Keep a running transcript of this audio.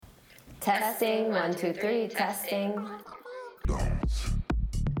Testing, 1, 2, 3, testing. Danse.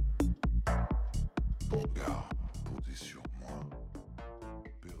 Ton regard posé sur moi,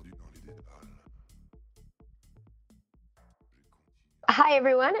 perdu dans l'idéal. Hi,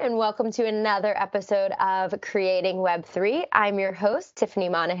 everyone, and welcome to another episode of Creating Web3. I'm your host, Tiffany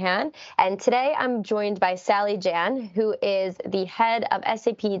Monahan, and today I'm joined by Sallie Jian, who is the head of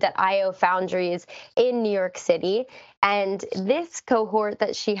SAP.io Foundries in New York City. And this cohort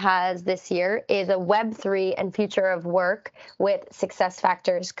that she has this year is a Web3 and future of work with Success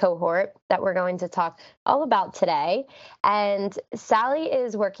Factors cohort that we're going to talk all about today. And Sallie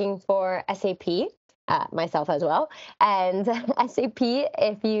is working for SAP. Myself as well. And SAP,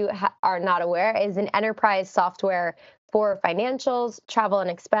 if you are not aware, is an enterprise software for financials, travel and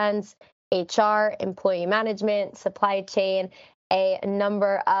expense, HR, employee management, supply chain, a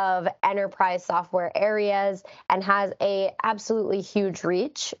number of enterprise software areas, and has a absolutely huge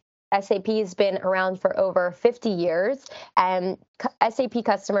reach. SAP has been around for over 50 years, and SAP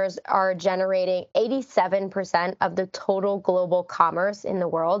customers are generating 87% of the total global commerce in the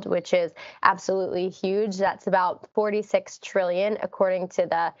world, which is absolutely huge. That's about 46 trillion, according to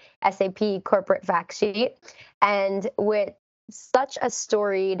the SAP corporate fact sheet. And with such a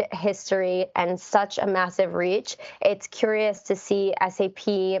storied history and such a massive reach, it's curious to see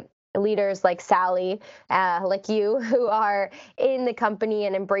SAP leaders like Sallie, like you, who are in the company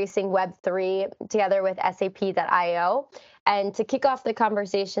and embracing Web3 together with SAP.io. And to kick off the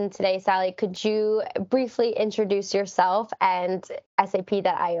conversation today, Sallie, could you briefly introduce yourself and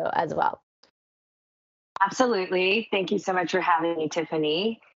SAP.io as well? Absolutely. Thank you so much for having me,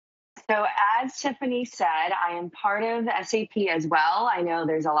 Tiffany. So as Tiffany said, I am part of SAP as well. I know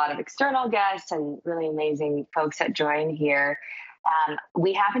there's a lot of external guests and really amazing folks that join here.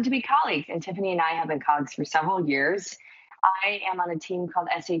 We happen to be colleagues, and Tiffany and I have been colleagues for several years. I am on a team called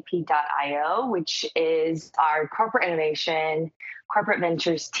SAP.io, which is our corporate innovation, corporate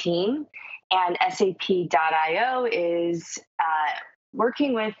ventures team. And SAP.io is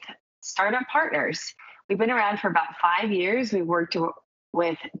working with startup partners. We've been around for about 5 years. We've worked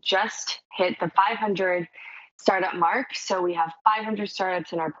with just hit the 500 startup mark. So we have 500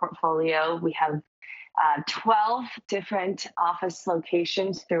 startups in our portfolio. We have 12 different office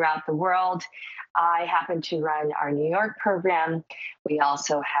locations throughout the world. I happen to run our New York program. We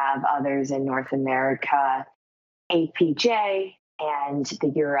also have others in North America, APJ, and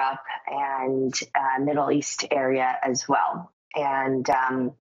the Europe and Middle East area as well. And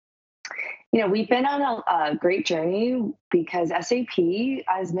we've been on a great journey because SAP,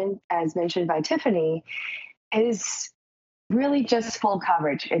 as mentioned by Tiffany, is really just full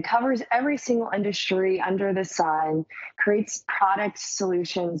coverage. It covers every single industry under the sun, creates product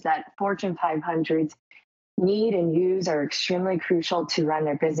solutions that Fortune 500s need and use, are extremely crucial to run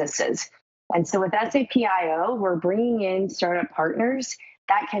their businesses. And so with SAP.io, we're bringing in startup partners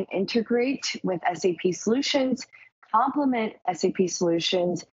that can integrate with SAP solutions, complement SAP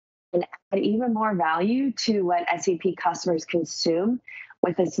solutions, and add even more value to what SAP customers consume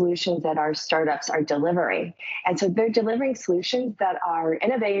with the solutions that our startups are delivering. And so they're delivering solutions that are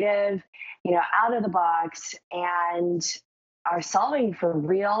innovative, out of the box, and are solving for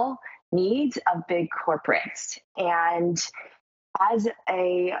real needs of big corporates. And as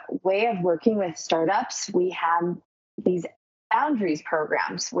a way of working with startups, we have these Foundries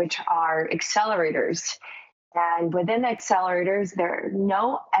programs, which are accelerators. And within the accelerators, there are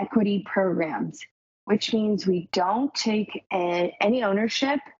no equity programs, which means we don't take any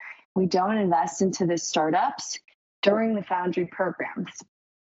ownership. We don't invest into the startups during the Foundry programs.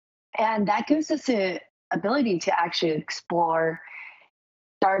 And that gives us the ability to actually explore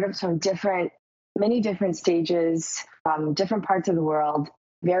startups from many different stages, from different parts of the world,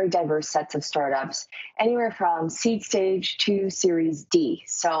 very diverse sets of startups, anywhere from seed stage to Series D.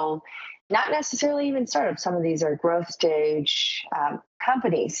 So not necessarily even startups. Some of these are growth stage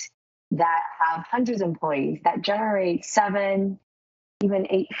companies that have hundreds of employees that generate 7, even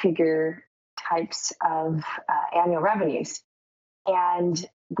 8-figure types of annual revenues. And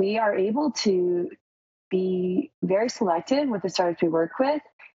we are able to be very selective with the startups we work with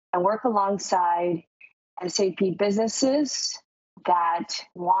and work alongside SAP businesses that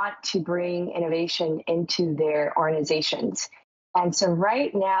want to bring innovation into their organizations. And so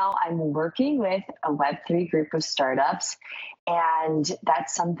right now I'm working with a Web3 group of startups, and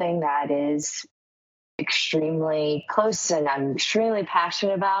that's something that is extremely close and I'm extremely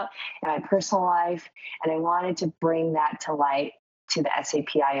passionate about in my personal life. And I wanted to bring that to light to the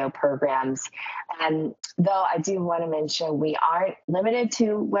SAP IO programs. And though I do want to mention we aren't limited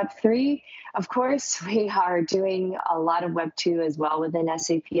to Web3, of course, we are doing a lot of Web2 as well within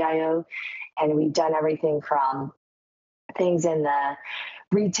SAP IO. And we've done everything from things in the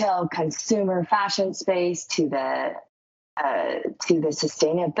retail consumer fashion space to the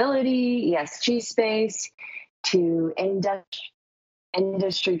sustainability ESG space to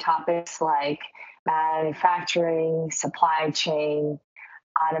industry topics like manufacturing, supply chain,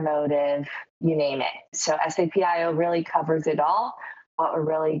 automotive, you name it. So SAP IO really covers it all. What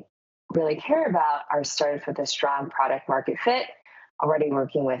we really care about are startups with a strong product market fit, already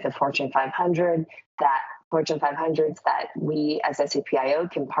working with the Fortune 500s that we as SAP IO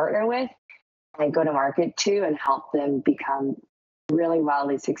can partner with and go to market to and help them become really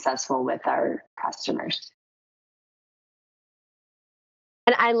wildly successful with our customers.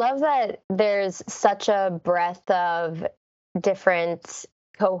 And I love that there's such a breadth of different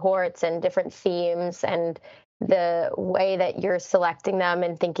cohorts and different themes, and the way that you're selecting them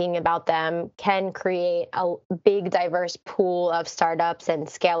and thinking about them can create a big, diverse pool of startups and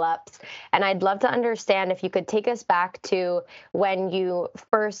scale ups. And I'd love to understand if you could take us back to when you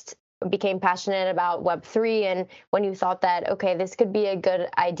first became passionate about Web3 and when you thought that, okay, this could be a good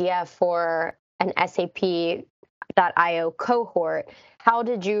idea for an SAP.io cohort. How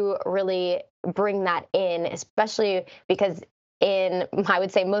did you really bring that in, especially because in, I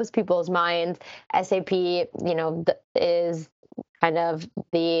would say, most people's minds, SAP, is kind of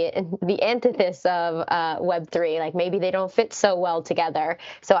the antithesis of Web3. Like maybe they don't fit so well together.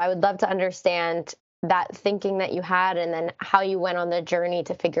 So I would love to understand that thinking that you had, and then how you went on the journey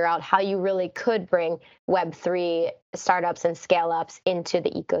to figure out how you really could bring Web3 startups and scale ups into the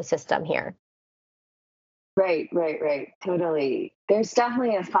ecosystem here. Right. Totally. There's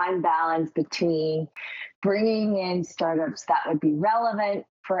definitely a fine balance between bringing in startups that would be relevant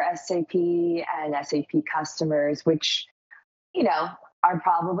for SAP and SAP customers, which, are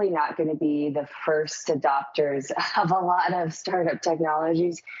probably not going to be the first adopters of a lot of startup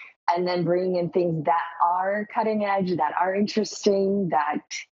technologies, and then bringing in things that are cutting edge, that are interesting, that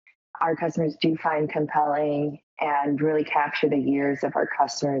our customers do find compelling and really capture the ears of our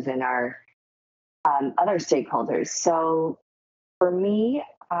customers and our other stakeholders. So for me,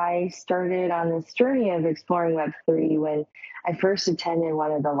 I started on this journey of exploring Web3 when I first attended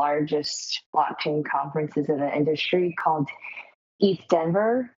one of the largest blockchain conferences in the industry called ETH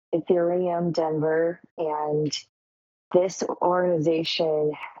Denver, Ethereum Denver. And this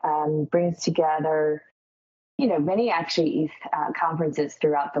organization brings together, many actually ETH conferences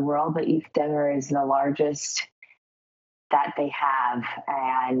throughout the world, but ETH Denver is the largest that they have.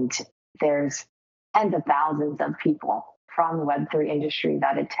 And there's tens of thousands of people from the Web3 industry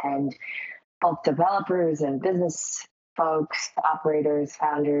that attend, both developers and business folks, operators,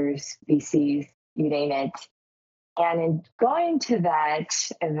 founders, VCs, you name it. And in going to that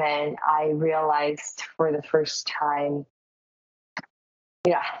event, I realized for the first time,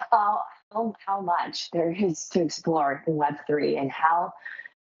 how much there is to explore in Web3 and how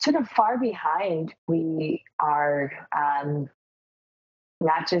sort of far behind we are,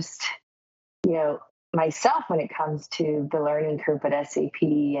 not just, myself when it comes to the learning curve at SAP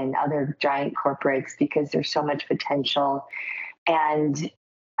and other giant corporates, because there's so much potential. And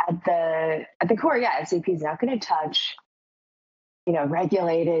at the core, SAP is not going to touch,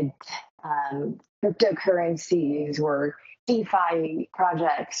 regulated cryptocurrencies or DeFi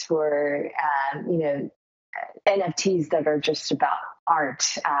projects or, NFTs that are just about art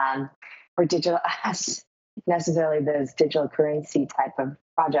or digital, necessarily those digital currency type of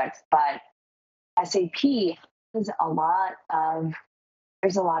projects. But SAP has there's a lot of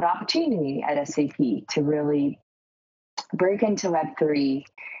opportunity at SAP to really break into Web3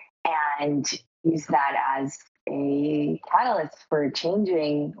 and use that as a catalyst for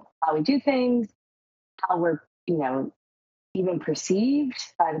changing how we do things, how we're, even perceived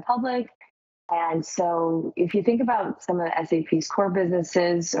by the public. And so if you think about some of SAP's core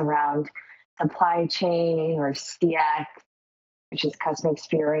businesses around supply chain or CX, which is customer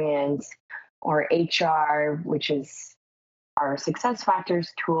experience, or HR, which is our success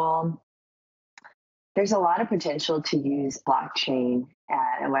factors tool, there's a lot of potential to use blockchain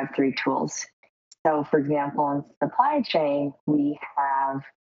and Web3 tools. So for example, in supply chain, we have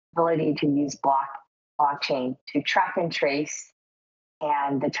ability to use blockchain to track and trace.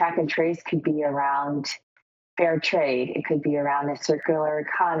 And the track and trace could be around fair trade. It could be around a circular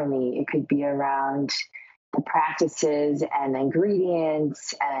economy. It could be around the practices and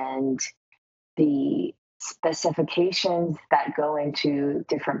ingredients and the specifications that go into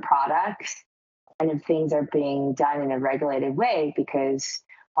different products. kind of things are being done in a regulated way because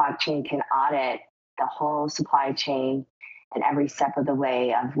blockchain can audit the whole supply chain and every step of the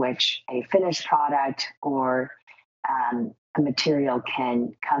way of which a finished product or a material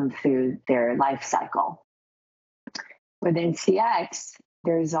can come through their life cycle. Within CX,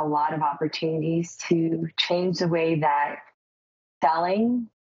 there's a lot of opportunities to change the way that selling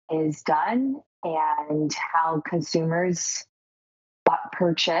is done and how consumers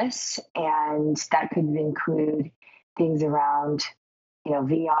purchase, and that could include things around,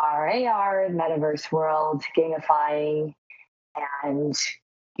 VR, AR, metaverse world, gamifying, and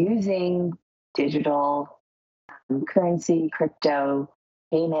using digital currency, crypto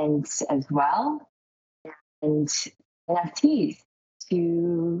payments as well, and NFTs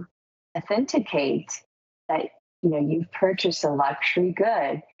to authenticate that you've purchased a luxury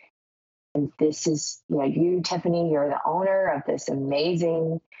good. And this is, you, Tiffany, you're the owner of this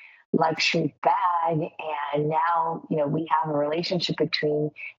amazing luxury bag. And now, we have a relationship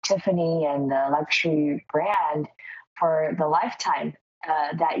between Tiffany and the luxury brand for the lifetime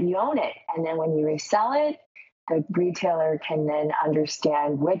that you own it. And then when you resell it, the retailer can then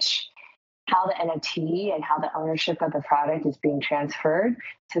understand how the NFT and how the ownership of the product is being transferred,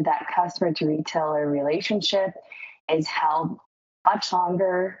 so that customer to retailer relationship is held much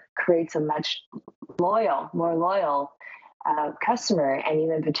longer, creates a much more loyal customer, and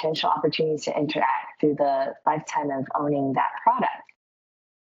even potential opportunities to interact through the lifetime of owning that product.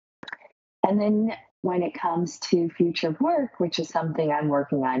 And then when it comes to future of work, which is something I'm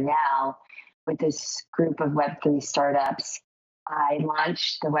working on now with this group of Web3 startups, I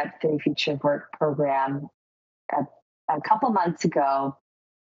launched the Web3 Future of Work program a couple months ago.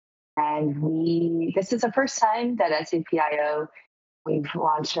 And this is the first time that SAP.io, we've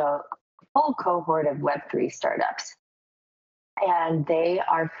launched a full cohort of Web3 startups. And they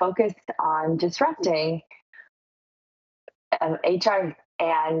are focused on disrupting HR.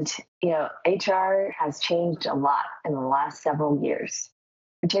 And, HR has changed a lot in the last several years,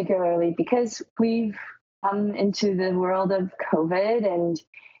 particularly because we've come into the world of COVID, and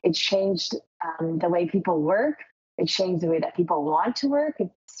it's changed the way people work. It's changed the way that people want to work.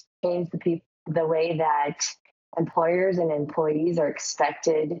 It's changed the way that employers and employees are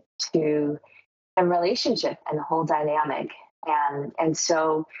expected to a relationship and the whole dynamic. And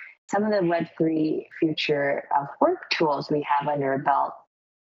so some of the Web3 future of work tools we have under our belt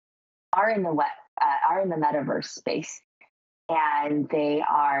are in the metaverse space, and they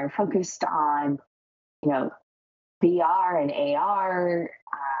are focused on VR and AR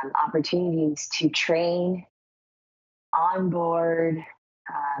opportunities to train, onboard,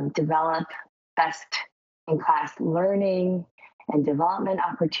 develop best in class learning and development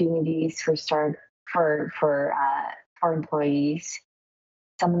opportunities for employees.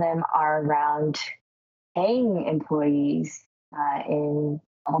 Some of them are around paying employees in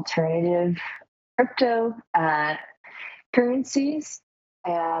alternative crypto currencies,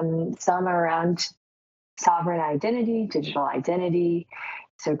 and some are around sovereign identity, digital identity.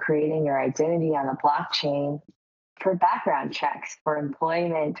 So creating your identity on the blockchain for background checks, for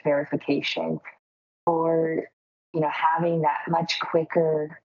employment verification, for having that much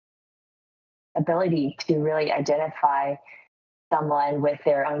quicker ability to really identify someone with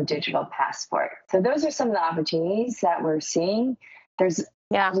their own digital passport. So those are some of the opportunities that we're seeing. There's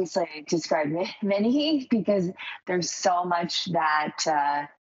obviously I described many because there's so much that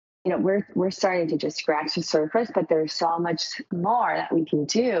we're starting to just scratch the surface, but there's so much more that we can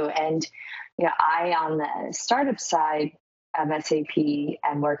do. And I, on the startup side of SAP,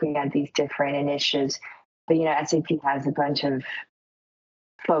 am working on these different initiatives. But SAP has a bunch of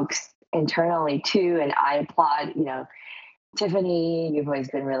folks internally too, and I applaud Tiffany. You've always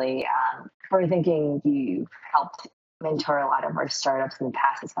been really forward thinking. You've helped mentor a lot of our startups in the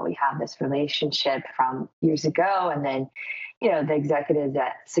past. That's how we have this relationship from years ago, and then the executives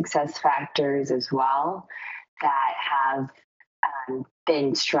at Success Factors as well that have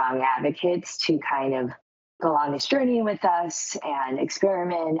been strong advocates to kind of go on this journey with us and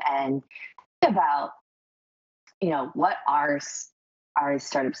experiment and think about what are our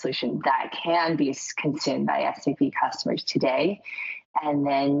startup solution that can be consumed by SAP customers today, and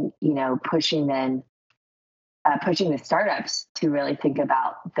then pushing the startups to really think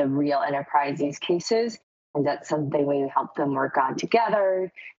about the real enterprise use cases. And that's something we help them work on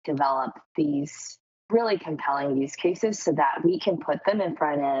together, develop these really compelling use cases so that we can put them in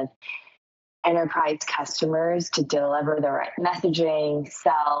front of enterprise customers to deliver the right messaging,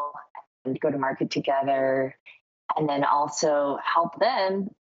 sell, and go to market together, and then also help them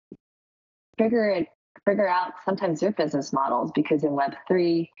figure out sometimes their business models, because in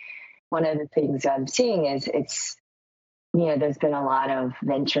Web3, one of the things I'm seeing is there's been a lot of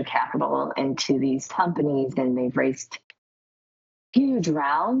venture capital into these companies, and they've raised huge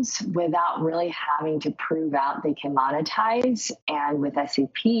rounds without really having to prove out they can monetize. And with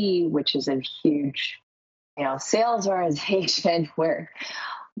SAP, which is a huge, sales organization where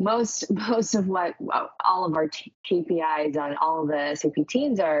most of what all of our KPIs on all of the SAP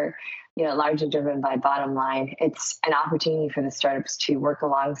teams are, largely driven by bottom line. It's an opportunity for the startups to work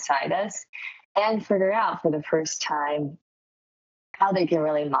alongside us and figure out for the first time how they can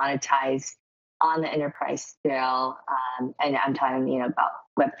really monetize on the enterprise scale. And I'm talking, about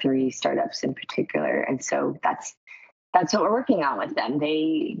Web3 startups in particular. And so that's what we're working on with them.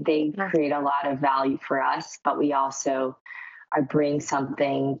 They create a lot of value for us, but we also are bringing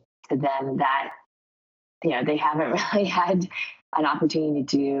something to them that, they haven't really had an opportunity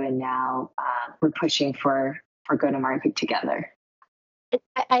to do. And now we're pushing for go-to-market together.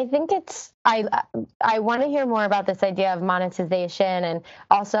 I think I want to hear more about this idea of monetization, and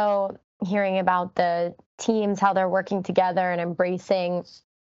also hearing about the teams, how they're working together and embracing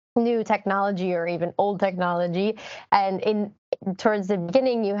new technology or even old technology. And towards the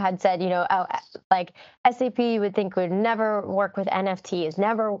beginning, you had said, like SAP you would think would never work with NFTs,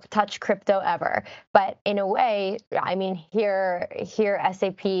 never touch crypto ever. But in a way, I mean, here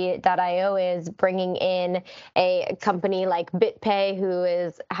SAP.io is bringing in a company like BitPay who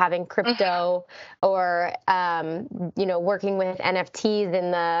is having crypto, or working with NFTs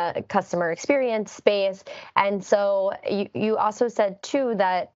in the customer experience space. And so you also said too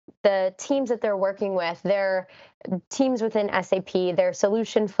that the teams that they're working with, they're teams within SAP, they're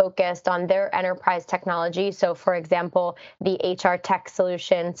solution focused on their enterprise technology. So for example, the HR tech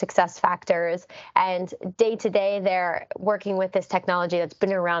solution, success factors, and day to day, they're working with this technology that's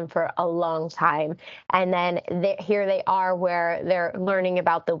been around for a long time. And then here they are where they're learning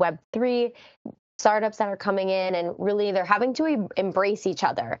about the Web3 startups that are coming in, and really they're having to embrace each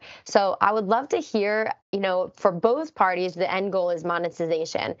other. So I would love to hear, for both parties, the end goal is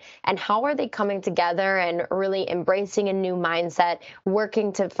monetization. And how are they coming together and really embracing a new mindset,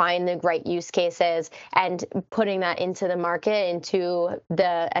 working to find the right use cases and putting that into the market, into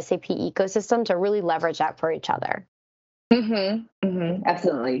the SAP ecosystem to really leverage that for each other?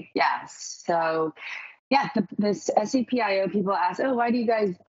 Absolutely. Yes. So this SAP.io people ask, oh, why do you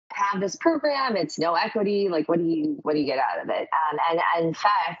guys have this program? It's no equity. Like, what do you get out of it? And in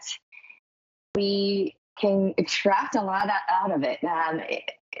fact, we can extract a lot out of it.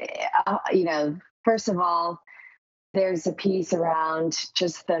 First of all, there's a piece around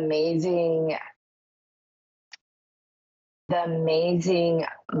just the amazing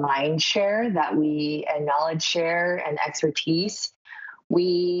mind share that and knowledge share and expertise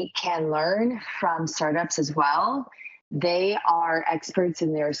we can learn from startups as well. They are experts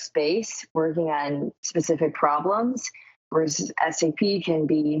in their space working on specific problems, whereas SAP can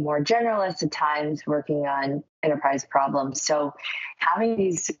be more generalist at times working on enterprise problems. So having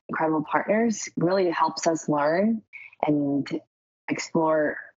these incredible partners really helps us learn and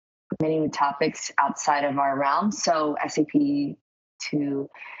explore many topics outside of our realm. So SAP, to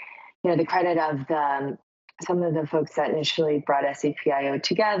the credit of some of the folks that initially brought SAP.io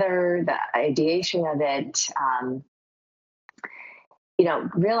together, the ideation of it,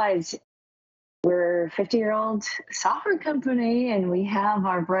 realize we're a 50-year-old software company and we have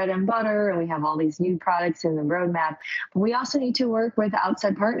our bread and butter and we have all these new products in the roadmap. But we also need to work with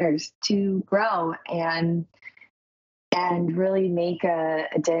outside partners to grow and really make a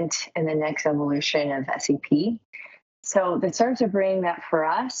dent in the next evolution of SAP. So the startups are bringing that for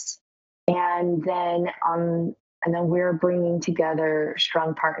us. And then we're bringing together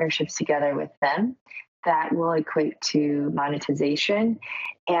strong partnerships together with them that will equate to monetization.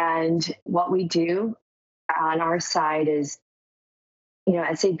 And what we do on our side is,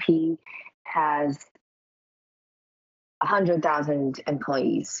 SAP has 100,000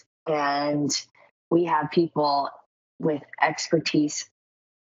 employees, and we have people with expertise,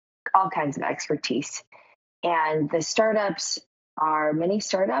 all kinds of expertise. And many startups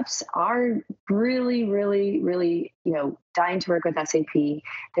are really, really, really, dying to work with SAP. They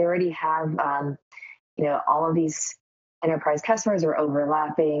already have, all of these enterprise customers or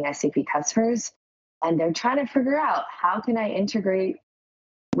overlapping SAP customers, and they're trying to figure out how can I integrate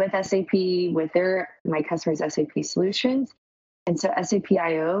with SAP, with my customers' SAP solutions. And so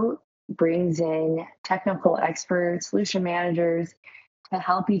SAP.io brings in technical experts, solution managers to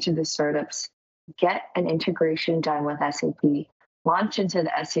help each of the startups get an integration done with SAP, launch into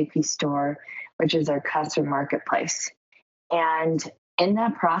the SAP store, which is our customer marketplace. And in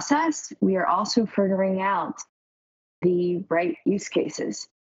that process, we are also figuring out the right use cases.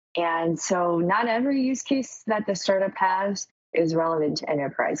 And so not every use case that the startup has is relevant to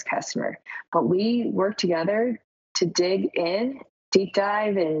enterprise customer, but we work together to dig in, deep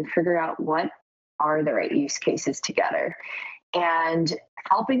dive, and figure out what are the right use cases together. And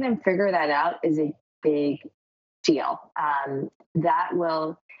helping them figure that out is a big deal. That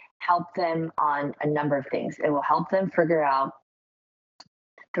will help them on a number of things. It will help them figure out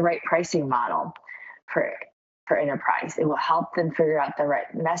the right pricing model for enterprise. It will help them figure out the right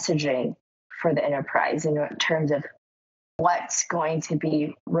messaging for the enterprise in terms of what's going to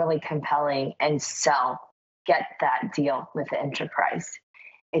be really compelling and get that deal with the enterprise.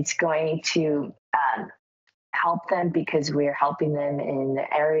 It's going to help them because we're helping them in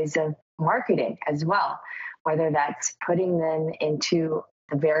the areas of marketing as well, whether that's putting them into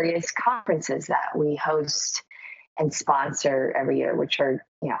the various conferences that we host and sponsor every year, which are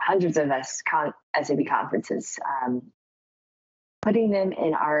hundreds of SAP conferences. Putting them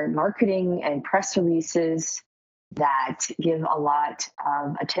in our marketing and press releases that give a lot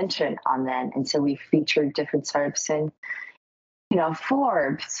of attention on them, and so we feature different startups in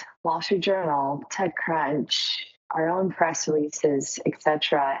Forbes, Wall Street Journal, TechCrunch, our own press releases,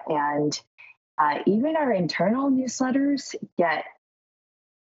 etc. And even our internal newsletters get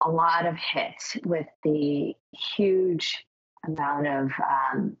a lot of hits with the huge amount of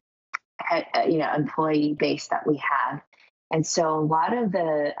employee base that we have. And so a lot of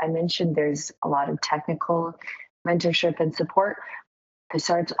I mentioned there's a lot of technical mentorship and support. The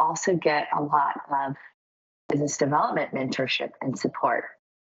startups also get a lot of business development mentorship and support.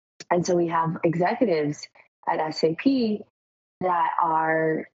 And so we have executives at SAP that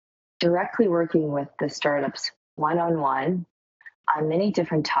are directly working with the startups one-on-one on many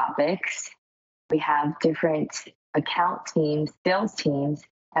different topics. We have different account teams, sales teams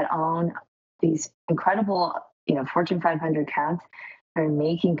that own these incredible, Fortune 500 accounts that are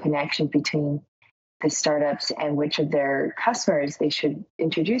making connections between the startups and which of their customers they should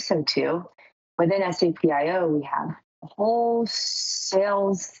introduce them to. Within SAP IO, we have a whole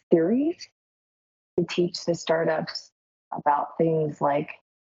sales series to teach the startups about things like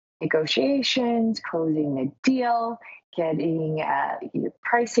negotiations, closing the deal, getting your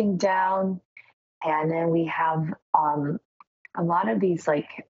pricing down. And then we have a lot of these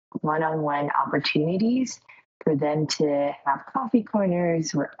one-on-one opportunities for them to have coffee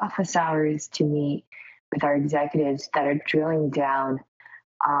corners or office hours to meet with our executives that are drilling down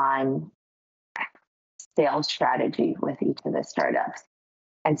on sales strategy with each of the startups.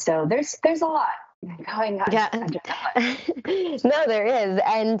 And so there's a lot going on. Yeah. No, there is.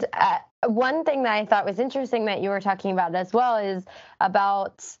 And one thing that I thought was interesting that you were talking about as well is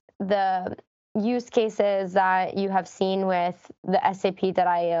about the use cases that you have seen with the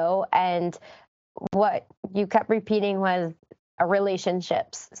SAP.io, and what you kept repeating was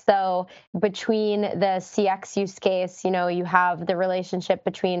relationships. So between the CX use case, you have the relationship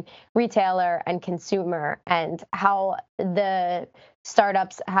between retailer and consumer, and how the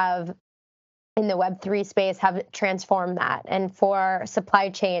startups have in the Web3 space have transformed that. And for supply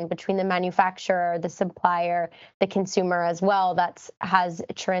chain between the manufacturer, the supplier, the consumer as well, has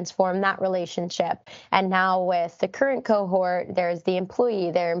transformed that relationship. And now with the current cohort, there's the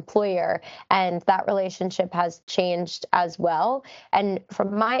employee, their employer, and that relationship has changed as well. And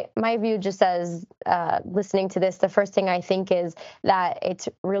from my view, just as listening to this, the first thing I think is that it's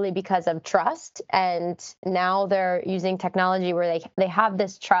really because of trust. And now they're using technology where they have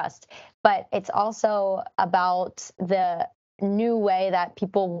this trust. But it's also about the new way that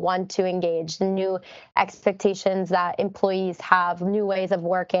people want to engage, the new expectations that employees have, new ways of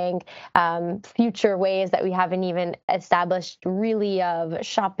working, future ways that we haven't even established really of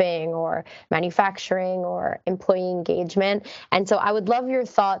shopping or manufacturing or employee engagement. And so I would love your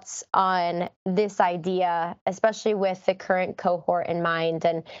thoughts on this idea, especially with the current cohort in mind.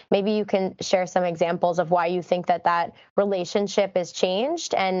 And maybe you can share some examples of why you think that relationship has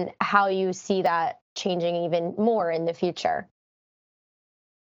changed and how you see that changing even more in the future.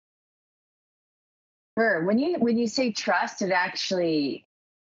 Sure. When you say trust, it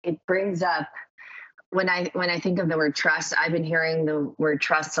brings up, when I think of the word trust, I've been hearing the word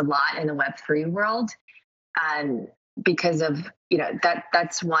trust a lot in the Web3 world, because of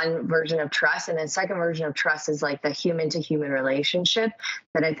that's one version of trust, and then second version of trust is like the human to human relationship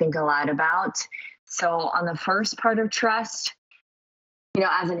that I think a lot about. So on the first part of trust,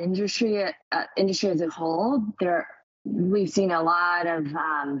 as an industry as a whole, we've seen a lot of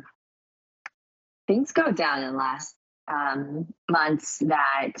things go down in the last months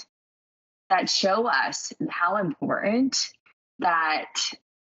that show us how important that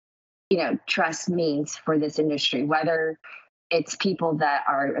trust means for this industry. Whether it's people that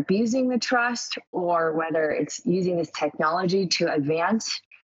are abusing the trust, or whether it's using this technology to advance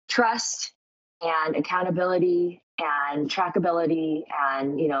trust and accountability and trackability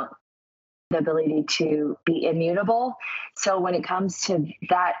and, the ability to be immutable. So when it comes to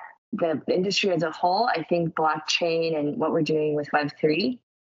that, the industry as a whole, I think blockchain and what we're doing with Web3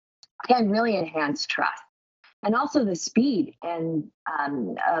 can really enhance trust, and also the speed and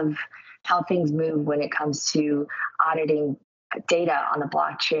of how things move when it comes to auditing data on the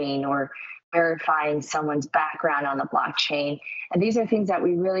blockchain or verifying someone's background on the blockchain. And these are things that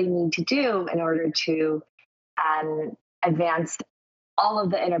we really need to do in order to advance all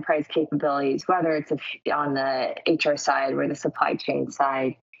of the enterprise capabilities, whether it's on the HR side or the supply chain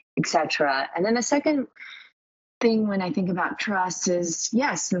side, et cetera. And then the second thing when I think about trust is,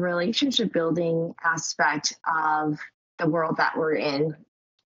 yes, the relationship building aspect of the world that we're in.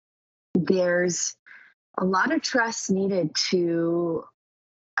 There's a lot of trust needed to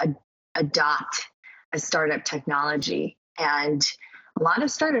adopt a startup technology. And a lot of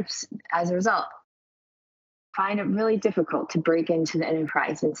startups, as a result, find it really difficult to break into the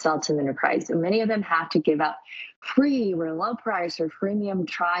enterprise and sell to the enterprise. And many of them have to give up free or low price or freemium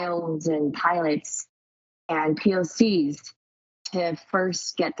trials and pilots and POCs to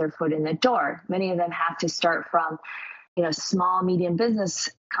first get their foot in the door. Many of them have to start from, small, medium business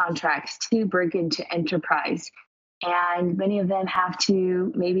contracts to break into enterprise. And many of them have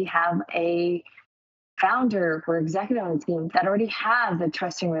to maybe have a founder or executive on the team that already have the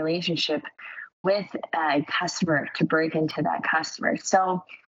trusting relationship with a customer to break into that customer. So,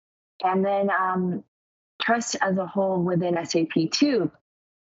 and then trust as a whole within SAP too.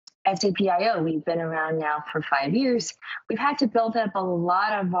 SAP IO, we've been around now for 5 years. We've had to build up a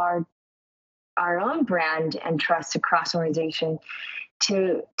lot of our own brand and trust across organization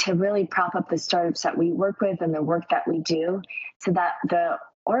to really prop up the startups that we work with and the work that we do, so that the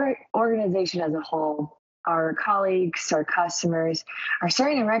organization as a whole, our colleagues, our customers, are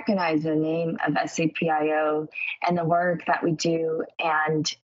starting to recognize the name of SAP IO and the work that we do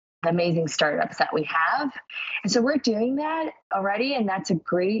and the amazing startups that we have. And so we're doing that already, and that's a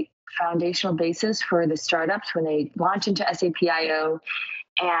great foundational basis for the startups when they launch into SAP IO.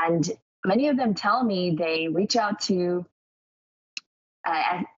 And many of them tell me they reach out to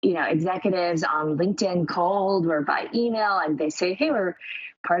executives on LinkedIn cold or by email, and they say, hey, we're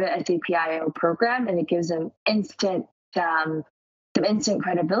part of SAP IO program, and it gives them some instant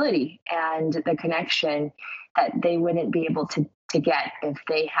credibility and the connection that they wouldn't be able to get if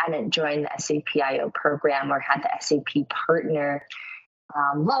they hadn't joined the SAP IO program or had the SAP partner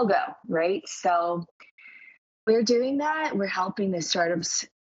logo, right? So we're doing that. We're helping the startups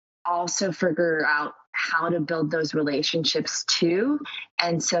also figure out how to build those relationships too.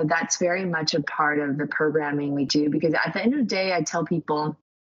 And so that's very much a part of the programming we do, because at the end of the day, I tell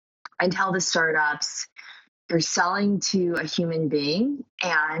the startups, you're selling to a human being,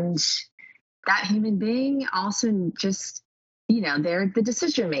 and that human being also just, they're the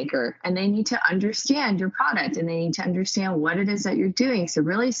decision maker, and they need to understand your product, and they need to understand what it is that you're doing. So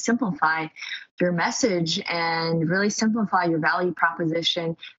really simplify your message and really simplify your value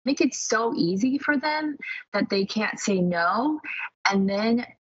proposition. Make it so easy for them that they can't say no, and then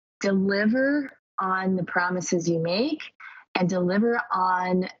deliver on the promises you make and deliver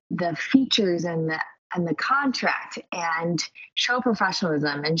on the features and the contract, and show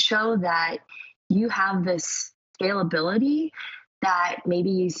professionalism and show that you have this scalability that maybe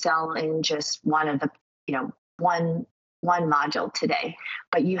you sell in just one of the, one module today,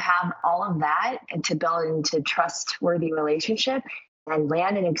 but you have all of that, and to build into trustworthy relationship and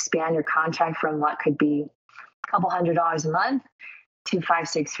land and expand your contract from what could be a couple $100s a month to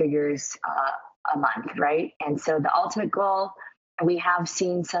 5-6 figures a month, right? And so the ultimate goal, and we have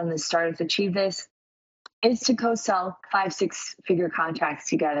seen some of the startups achieve this, is to co-sell 5-6 figure contracts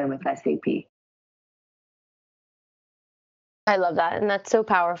together with SAP. I love that. And that's so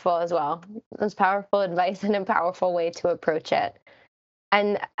powerful as well. That's powerful advice and a powerful way to approach it.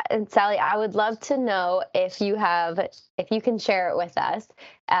 And Sallie, I would love to know if you can share it with us,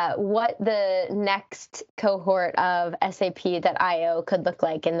 what the next cohort of SAP.io could look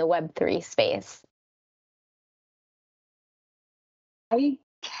like in the Web3 space. I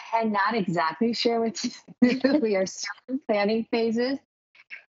cannot exactly share with you. We are still in planning phases.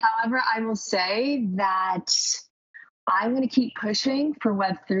 However, I will say that I'm going to keep pushing for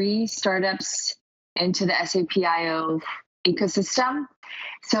Web3 startups into the SAP.io ecosystem.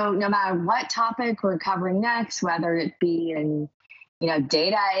 So no matter what topic we're covering next, whether it be in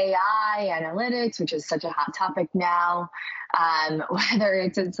data, AI, analytics, which is such a hot topic now, whether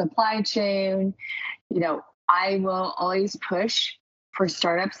it's in supply chain, I will always push for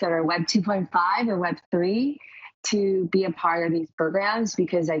startups that are Web 2.5 or Web 3 to be a part of these programs,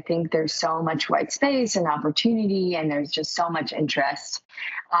 because I think there's so much white space and opportunity, and there's just so much interest.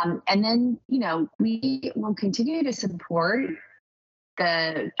 And then, we will continue to support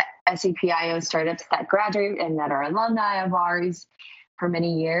the SAP.io startups that graduate and that are alumni of ours for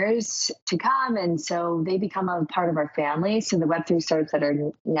many years to come. And so they become a part of our family. So the Web3 startups that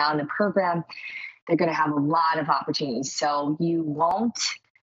are now in the program, they're going to have a lot of opportunities. So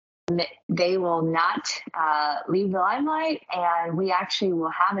they will not leave the limelight, and we actually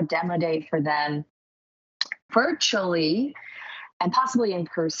will have a demo day for them virtually and possibly in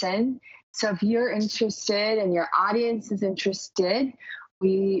person. So if you're interested and your audience is interested,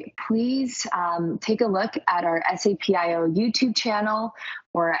 please take a look at our SAP.io YouTube channel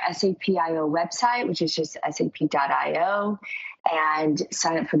or our SAP.io website, which is just sap.io, and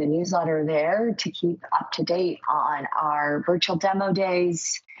sign up for the newsletter there to keep up to date on our virtual demo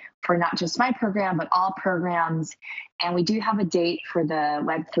days for not just my program, but all programs. And we do have a date for the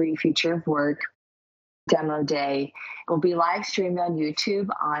Web3 Future of Work demo day. It will be live streamed on YouTube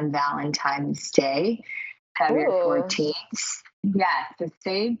on Valentine's Day, February 14th. Yes, so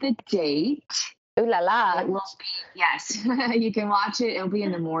save the date. Ooh la la. It will be, yes, you can watch it. It'll be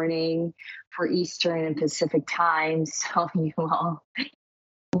in the morning for Eastern and Pacific time. So you will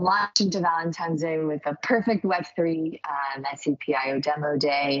launch into Valentine's Day with a perfect Web3 SAP.io demo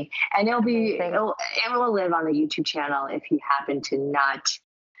day. And it will live on the YouTube channel if you happen to not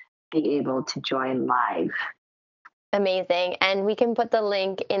be able to join live. Amazing. And we can put the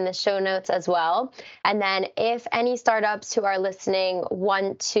link in the show notes as well. And then if any startups who are listening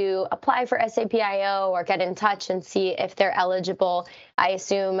want to apply for SAP.io or get in touch and see if they're eligible, I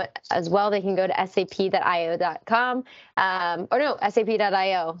assume as well they can go to sap.io.com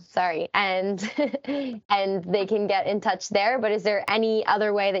sap.io, sorry. And, and they can get in touch there. But is there any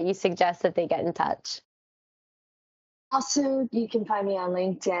other way that you suggest that they get in touch? Also, you can find me on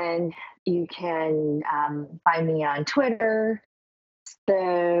LinkedIn. You can find me on Twitter.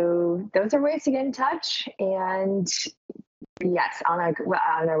 So those are ways to get in touch. And yes, on our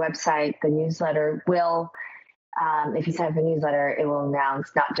website, the newsletter will, if you sign up for the newsletter, it will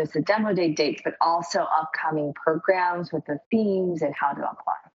announce not just the demo day dates, but also upcoming programs with the themes and how to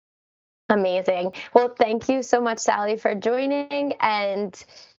apply. Amazing. Well, thank you so much, Sallie, for joining. And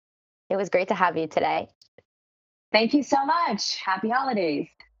it was great to have you today. Thank you so much. Happy holidays.